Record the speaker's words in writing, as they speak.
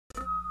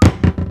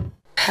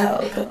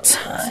Pelpa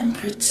time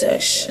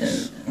protection.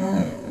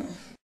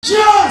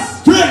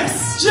 Jus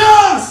Chris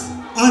Shoot!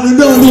 And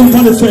don't lean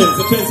on the fence.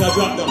 The fence I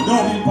dropped down.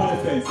 Don't lean on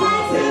the fence.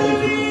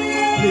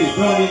 Please,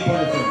 don't lean on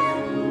the fence.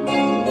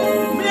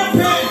 Me a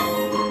pay.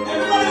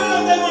 Everybody will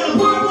love them one.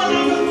 Put up one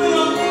of them with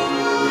them.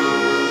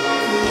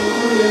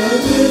 Oh, yeah,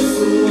 this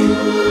one.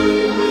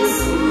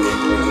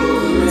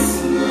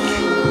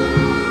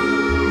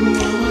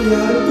 Oh,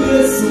 yeah,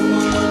 this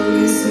one.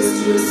 This is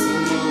just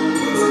one.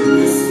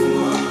 This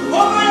one.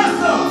 Oh, yeah,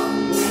 sir.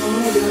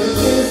 Oh, yeah,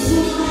 this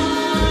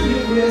one.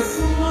 This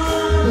one.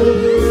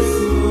 This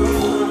one.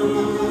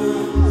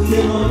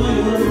 Yeah, mama,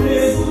 you're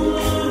this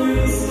one.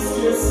 This is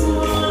just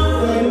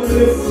one.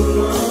 This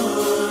one.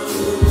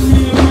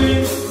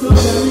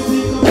 Sometimes we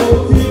think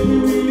about it, we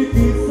really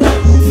feel such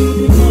a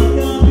thing.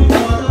 We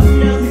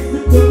are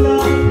sick to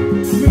love. We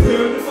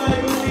turn the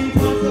Bible, we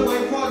pass the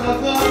white father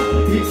God.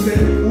 It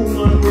said,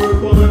 woman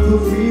work on to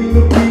feel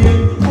the pain.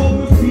 How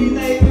we feel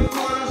like the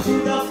father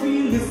should have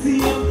feel the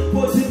same.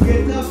 But you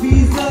get a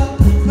visa,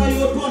 fly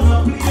up on a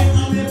plane,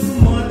 and left the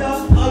mother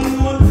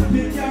alone.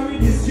 They carry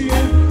the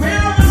strain. Hey,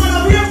 mama,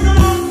 we have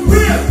someone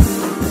real.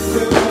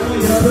 Say, mama,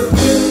 you're the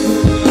best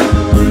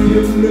one,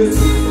 you're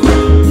blessed.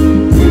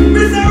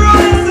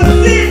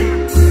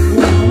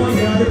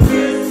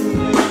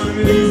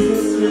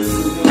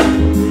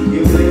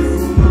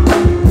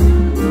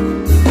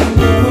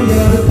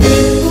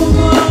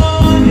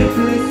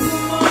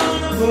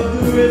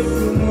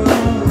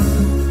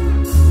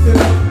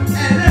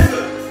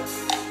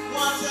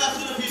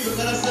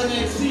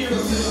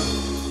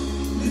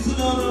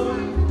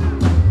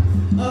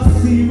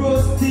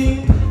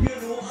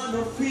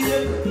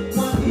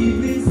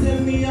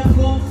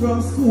 From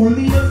school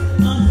late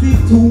and see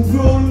two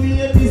grown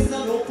ladies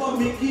and up on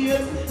me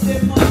gate.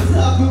 Them a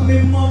talk with me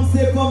mom,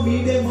 say for me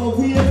them a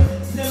wait.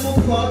 Say my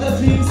father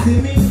dream see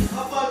me, a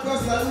bad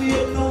cause I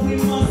late. Now we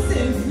must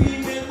send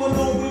female, but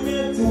now we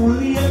made too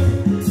late.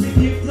 We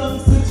give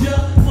thanks to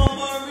Jah,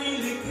 mama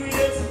really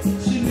great.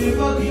 She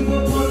never give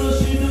up on us,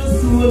 she no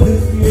soul the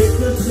faith.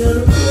 Cause she the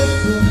best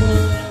woman.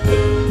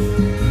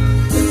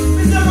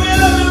 Mr. Boy, I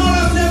love me more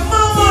than say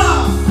mama.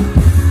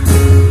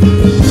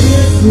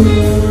 Best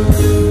woman.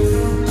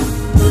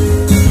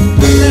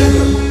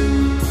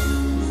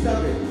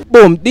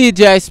 Boom,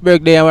 DJ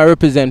Iceberg there, I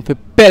represent for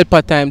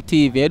Pelpa Time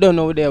TV. I don't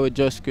know where they were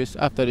Jus Chris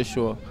after the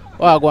show.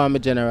 Oh, I go on my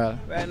general.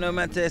 Right now,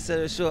 man, tell you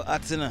the show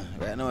hot, you know.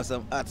 Right now,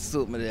 some hot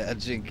soup me there, I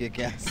drink, you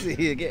can't see,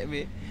 you get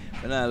me?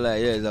 But I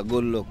like, yeah, it's a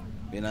good look.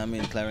 You know what I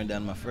mean?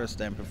 Clarendon, my first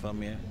time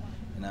perform here.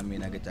 You know what I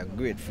mean? I get a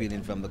great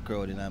feeling from the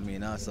crowd, you know what I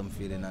mean? Awesome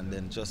feeling, and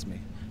then trust me,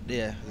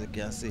 there, as you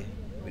can see,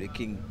 with the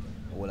king,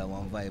 all I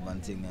want vibe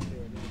and thing. And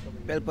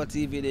Pelpa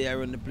TV, they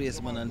are on the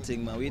place, man, and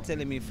thing, man. What you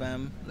telling me,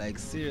 fam? Like,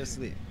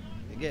 seriously.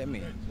 You get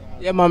me?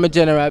 Yeah, man, my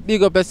general.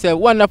 Big up yourself.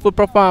 Wonderful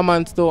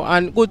performance, though.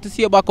 And good to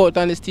see you back out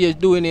on the stage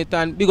doing it.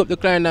 And big up the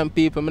Clarendon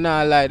people. I'm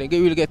not lying. They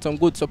really get some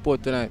good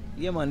support tonight.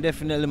 Yeah, man,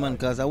 definitely, man.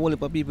 Because a whole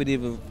heap of people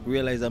didn't even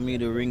realize I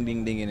made the ring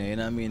ding ding in it. You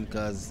know what I mean?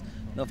 Because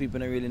no people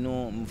don't really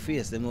know my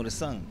face. They know the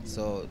song.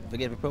 So,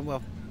 forget to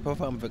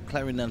perform for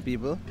Clarendon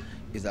people.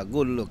 It's a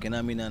good look. You know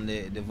what I mean? And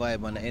the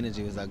vibe and the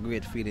energy was a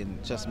great feeling.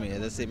 Trust me.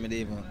 As I said, me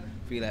didn't even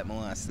feel like I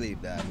want to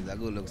sleep. That is a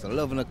good look. So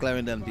loving the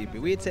Clarendon people.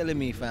 What you telling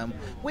me, fam?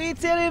 What you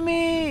telling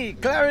me?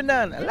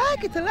 Clarendon. I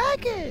like it, I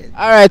like it.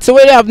 Alright, so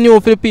what they have new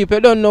for the people?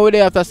 You don't know what they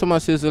have AT Summa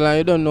Sizzle and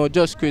you don't know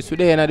Jus Chris. We're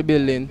there in the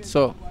building.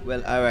 So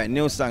well, alright,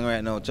 new song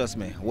right now, trust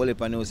me. Whole heap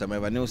of new song. I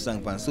have a new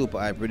song from Super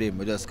Hype Rhythm.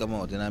 We just come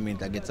out, you know what I mean?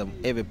 To get some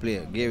heavy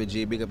player. Gary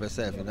G, big up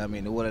yourself, you know what I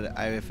mean? The whole of the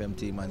RFM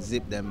team and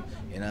zip them,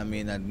 you know what I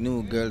mean? A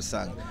new girl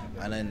song.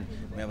 And then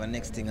we have a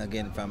next thing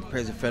again from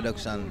Prezi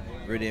Production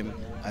Rhythm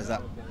as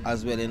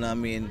well, you know what I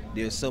mean?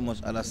 There's so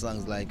much other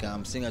songs like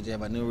Singer J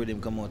have a new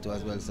rhythm come out too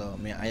as well, so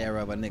I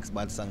have a next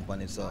bad song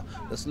on it. So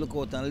just look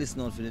out and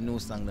listen out for the new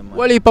song, man.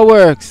 Whole heap of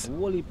works.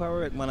 Whole heap of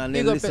work, man. And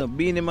then listen,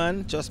 Beanie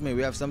Man, trust me,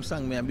 we have some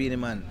song, me and Beanie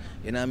Man.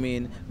 You know what I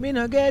mean? Me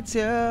no get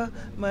you,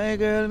 my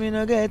girl, me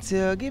no get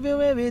you. Give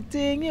you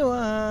everything you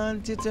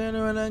want. You turn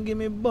around and give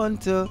me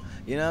bunto.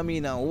 You know what I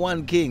mean? And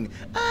one king.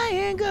 I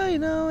ain't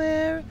going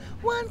nowhere.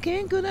 One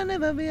king could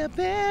never be a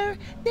pair.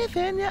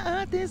 Defend your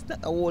artist.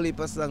 A whole heap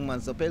of song,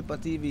 man. So Pelpa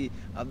TV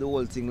have the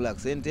whole thing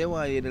locked. So you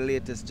want to hear the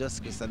latest Jus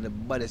Chris and the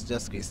baddest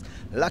Jus Chris.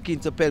 Lock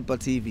into Pelpa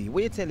TV. What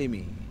are you telling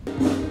me?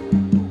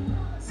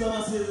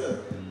 Summa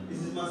Sizzle,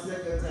 this is my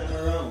second time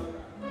around.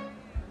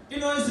 You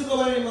know, I used to go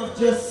by the name of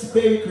Jus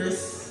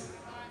Chris,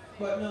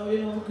 but now,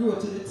 you know, I grew up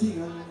to the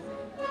thing and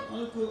I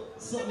look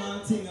at something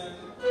and thing and,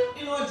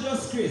 you know,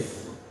 Jus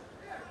Chris.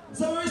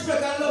 So I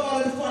respect and love all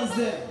of the fans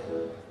there.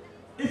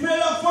 If you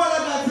love Father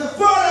God, say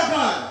Father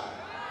God!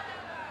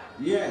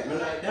 Yeah, but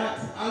like that.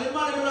 And the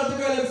man who love the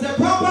girl, they say pam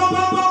pam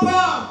pam pam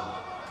pam!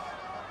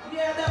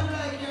 Yeah, that be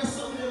like, you know,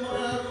 something, man, I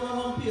don't have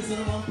one piece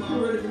and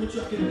I'm ready for me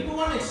trucking. Even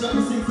one next shot,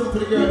 to sing something for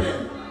the girl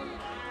then.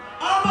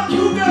 I'm a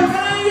cute girl, can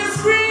I hear you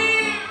scream?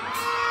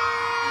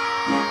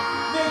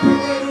 Make it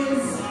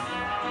ladies.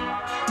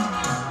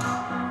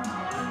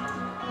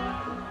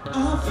 I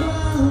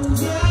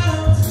found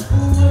out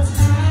what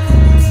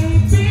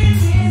I've been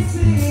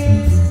missing.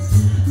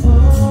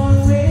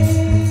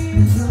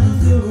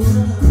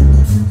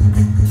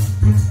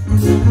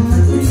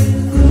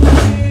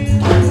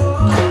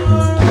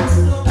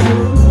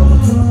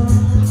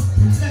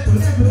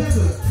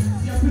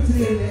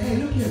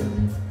 look here.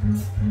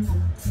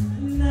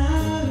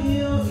 Now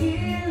you're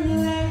here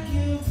like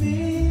you've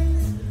been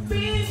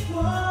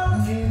before,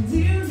 and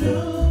you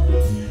know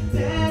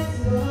that's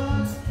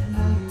what I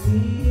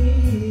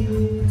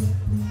need.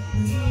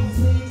 It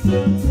takes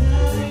some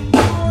time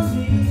for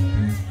me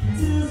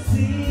to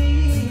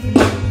see.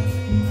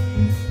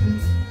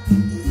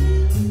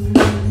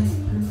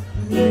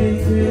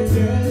 Baby,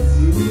 girls,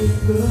 you look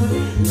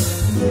good.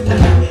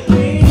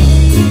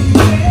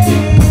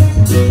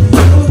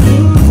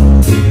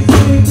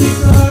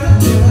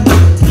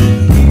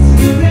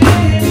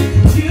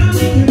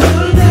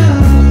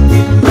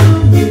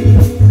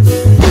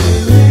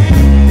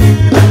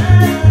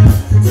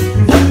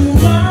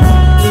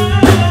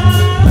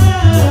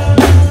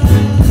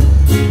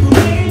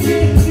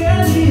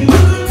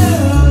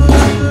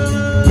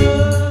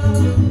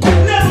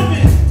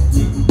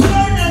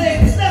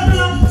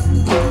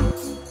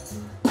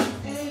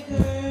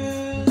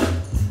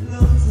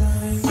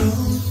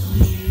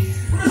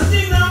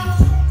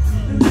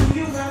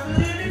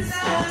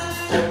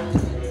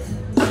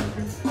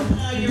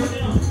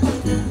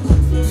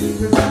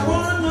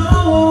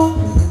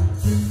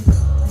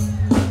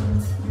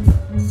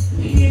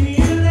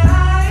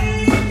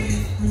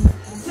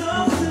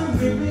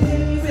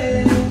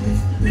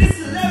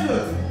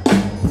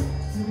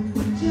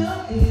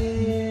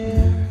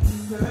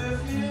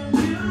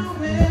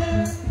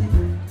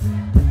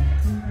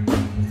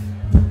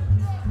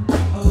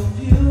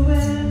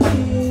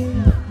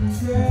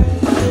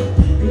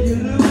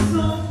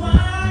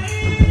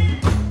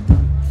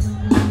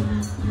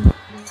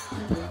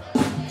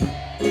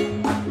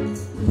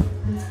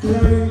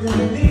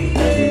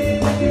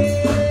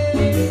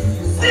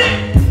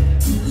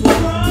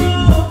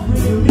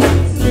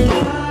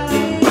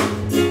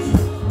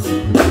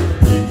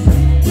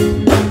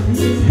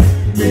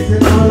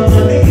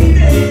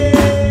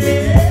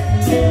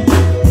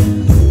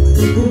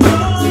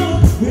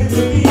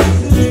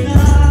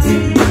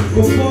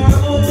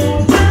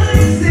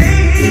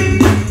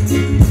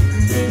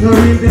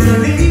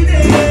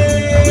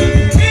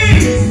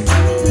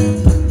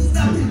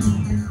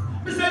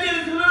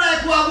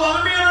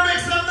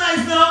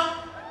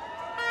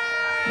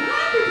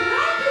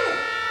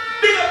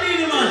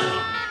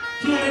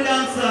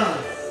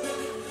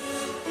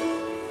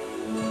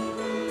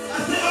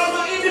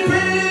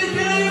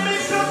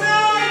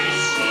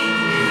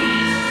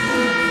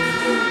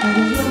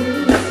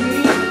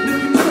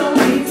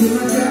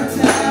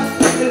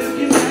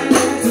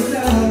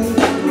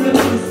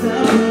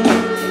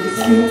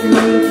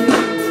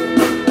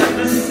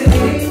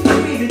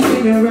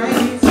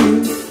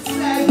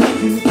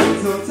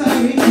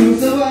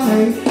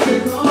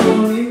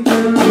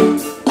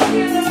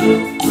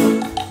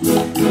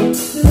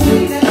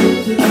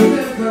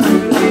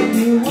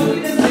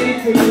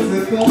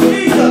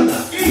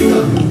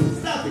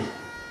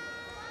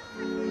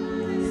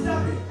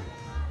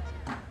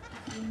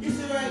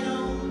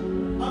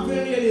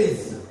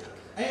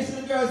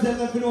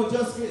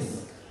 Jus Chris.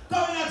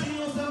 Coming at you,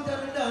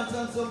 sometimes we dance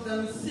and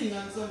sometimes we sing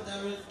and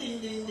sometimes we ding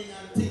ding ding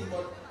and ting,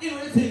 but you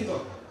know the thing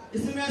though. You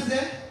see me I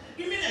say?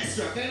 Give me an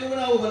extra, can you know when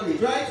I overdo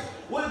it, right?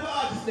 What if an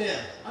artist there?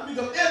 And pick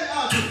up every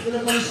artist that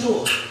I'm going to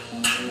show.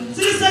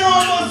 See this thing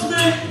almost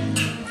me?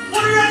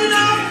 What are you ready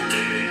now?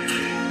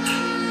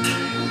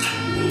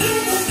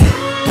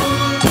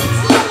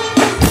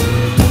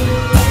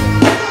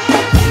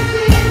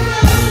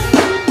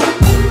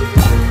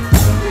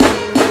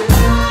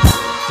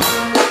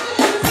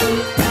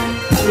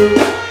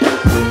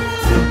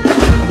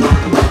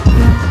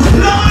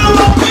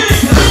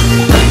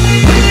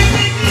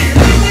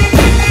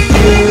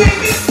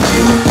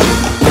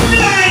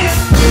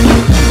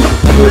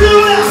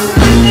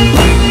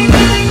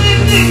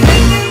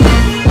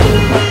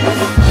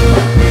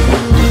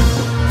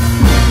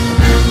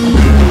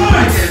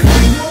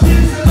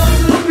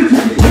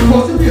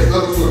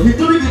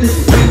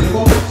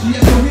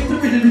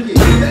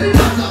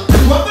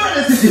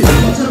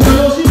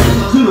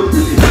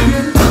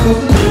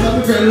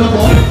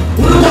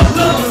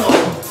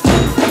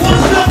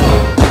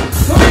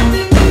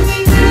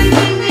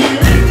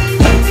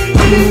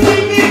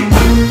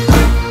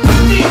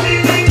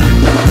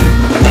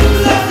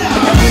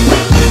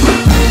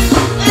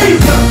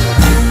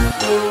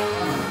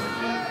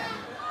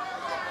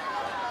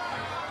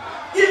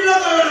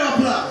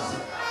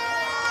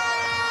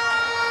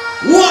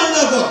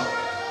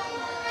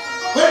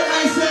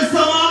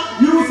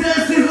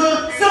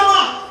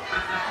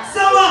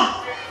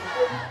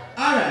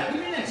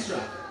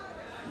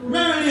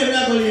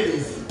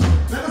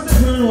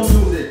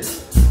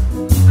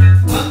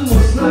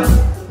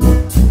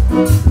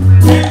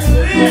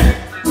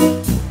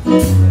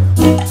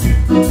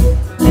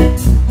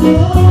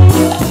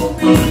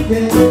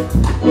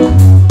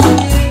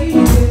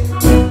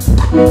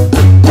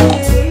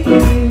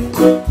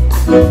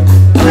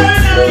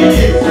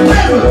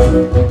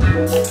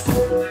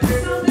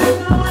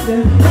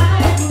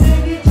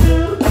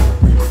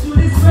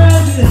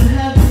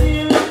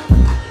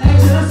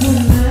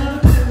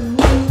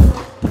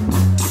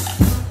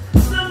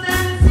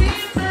 Sometimes it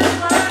seems that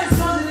life is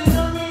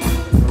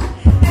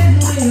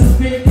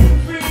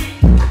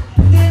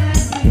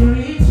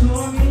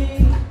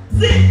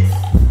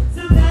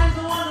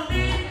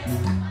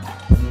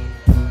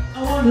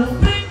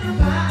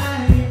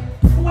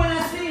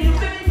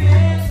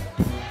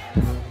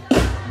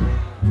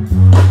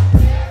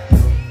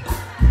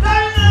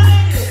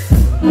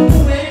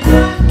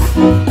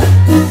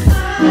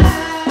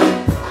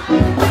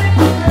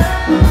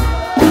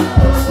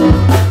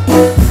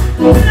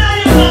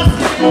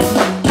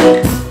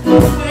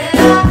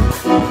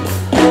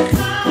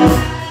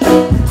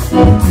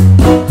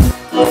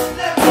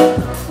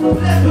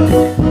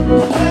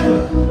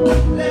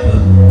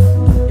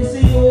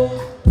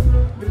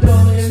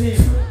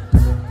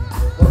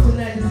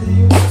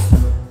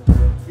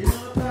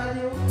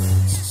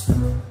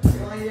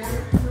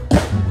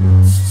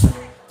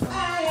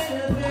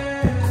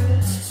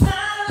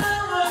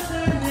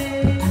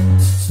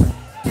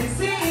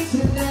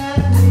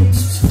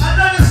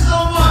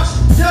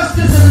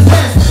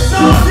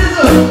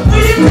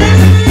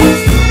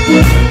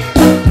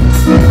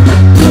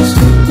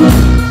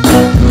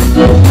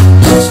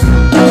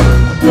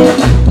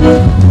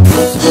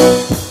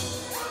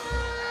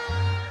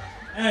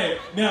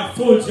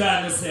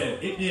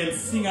nickname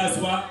Singers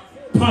Wa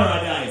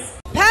Paradise.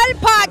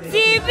 Pelpa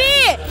TV!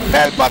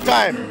 Pelpa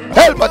time!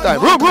 Pelpa time!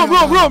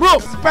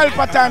 Room!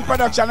 Pelpa time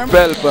production!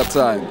 Pelpa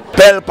time!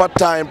 Pelpa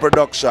time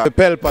production!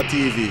 Pelpa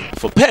TV!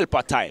 For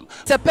Pelpa time!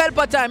 It's a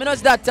Pelpa time, you know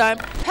it's that time.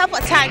 Pelpa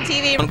time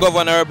TV! I'm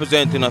governor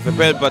representing of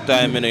Pelpa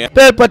time, you know.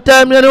 Pelpa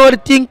time, you know what the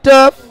thing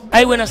tough?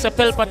 I when I say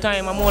Pelpa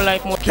time, I'm more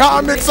like more.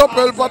 Can't mix up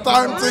Pelpa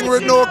time thing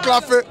with no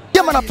coffee.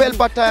 Yeah, man, a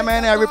Pelpa time,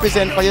 and I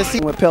represent for you. See,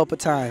 with Pelpa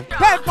time.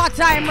 Pelpa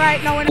time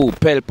right now. Oh,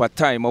 Pelpa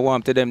time, I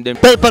want to them.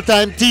 Pelpa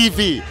time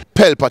TV!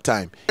 Pelpa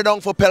time!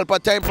 Down for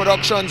Pelpa time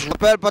productions.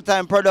 Pelpa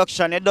time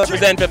production, it does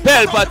Present for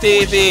Pelpa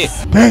TV.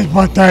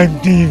 Pelpa time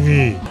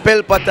TV!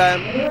 Pelpa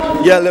time!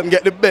 Yeah, let them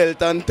get the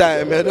belt on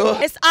time, you know.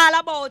 It's all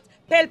about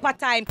Pelpa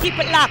time. Keep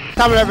it locked.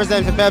 Come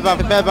represent for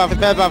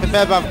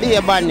Pelpa, be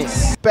a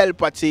badness.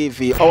 Pelpa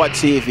TV, our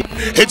TV.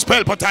 It's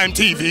Pelpa time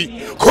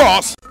TV.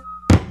 Cross!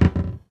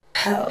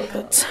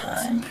 Pelpa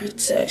time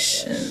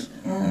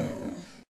protection.